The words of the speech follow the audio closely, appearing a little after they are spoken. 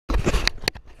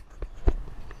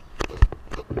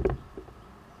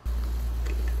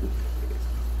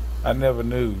I never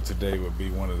knew today would be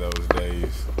one of those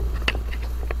days,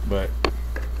 but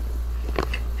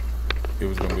it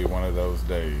was gonna be one of those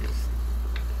days.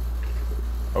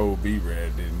 Old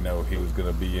B-Red didn't know he was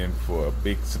gonna be in for a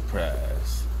big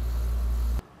surprise.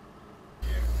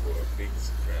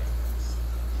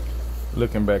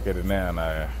 Looking back at it now, and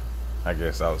I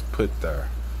guess I was put there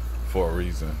for a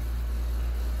reason.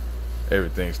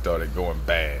 Everything started going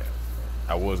bad.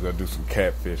 I was gonna do some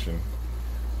catfishing,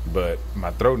 but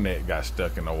my throw net got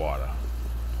stuck in the water.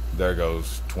 There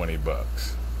goes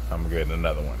 $20. I'm getting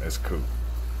another one. It's cool.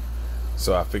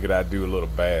 So I figured I'd do a little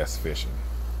bass fishing.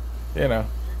 You know,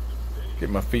 get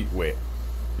my feet wet.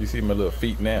 You see my little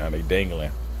feet now, they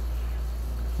dangling.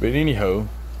 But anyhow,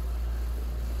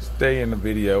 stay in the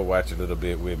video, watch a little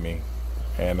bit with me,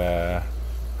 and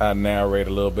I'll narrate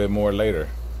a little bit more later.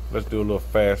 Let's do a little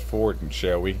fast forwarding,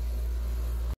 shall we?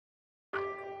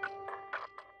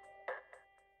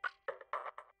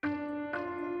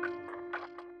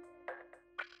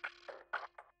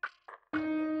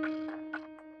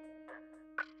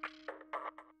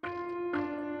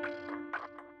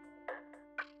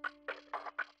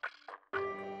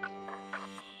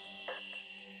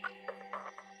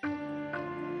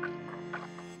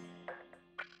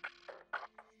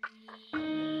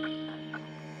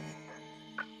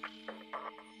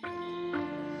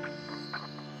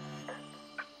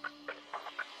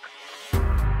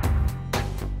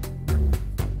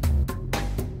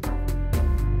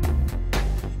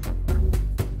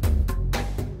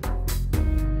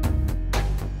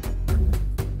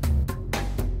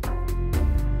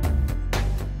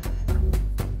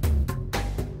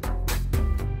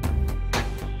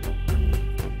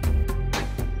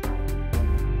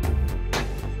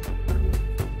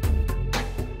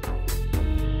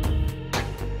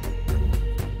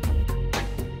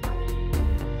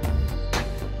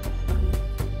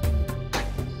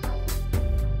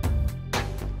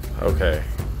 Okay,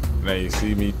 now you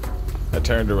see me, I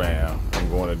turned around, I'm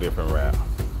going a different route.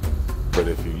 But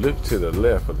if you look to the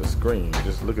left of the screen,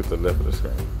 just look at the left of the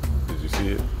screen. Did you see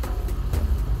it?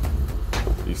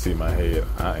 You see my head?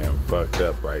 I am fucked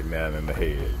up right now in the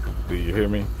head. Do you hear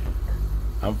me?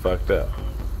 I'm fucked up.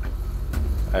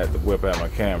 I had to whip out my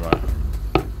camera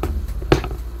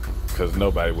because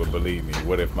nobody would believe me.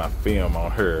 What if my film on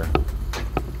her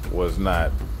was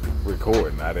not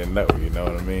recording? I didn't know, you know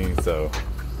what I mean? So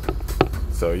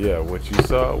yeah, what you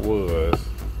saw was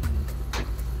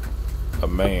a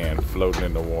man floating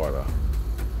in the water.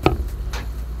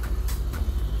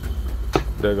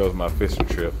 There goes my fishing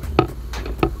trip.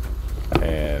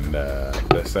 And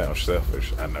that sounds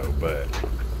selfish, I know, but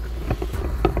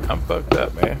I'm fucked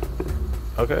up, man.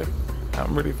 Okay,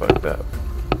 I'm really fucked up.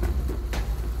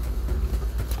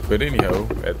 But anyhow,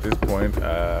 at this point,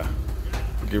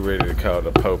 get ready to call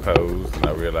the popos, and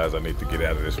I realized I need to get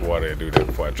out of this water and do that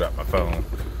before I drop my phone.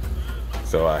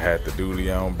 So I had to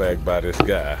dually on back by this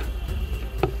guy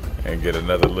and get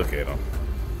another look at him,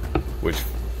 which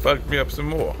fucked me up some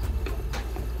more.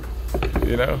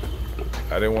 You know,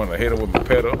 I didn't want to hit him with my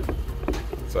pedal,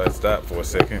 so I stopped for a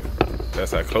second.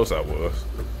 That's how close I was.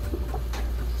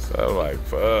 So I was like,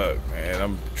 fuck, man,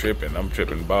 I'm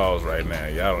tripping balls right now.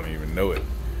 Y'all don't even know it.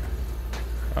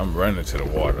 I'm running to the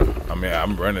water. I mean,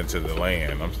 I'm running to the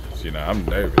land. I'm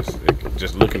nervous.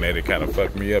 Just looking at it kind of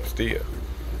fucked me up still.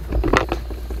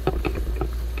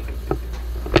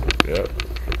 Yep.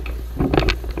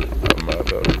 A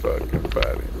motherfucking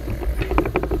body, man.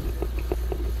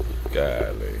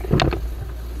 Golly.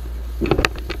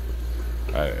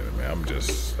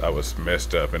 I was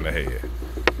messed up in the head.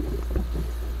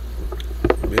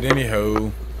 But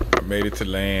anyhow, I made it to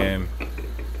land.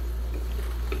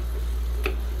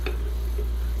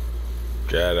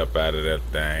 Got up out of that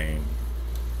thing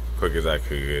quick as I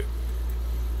could.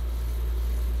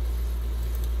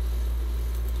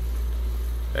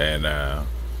 And,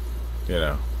 you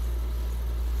know,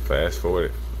 fast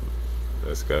forward.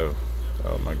 Let's go.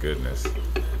 Oh my goodness.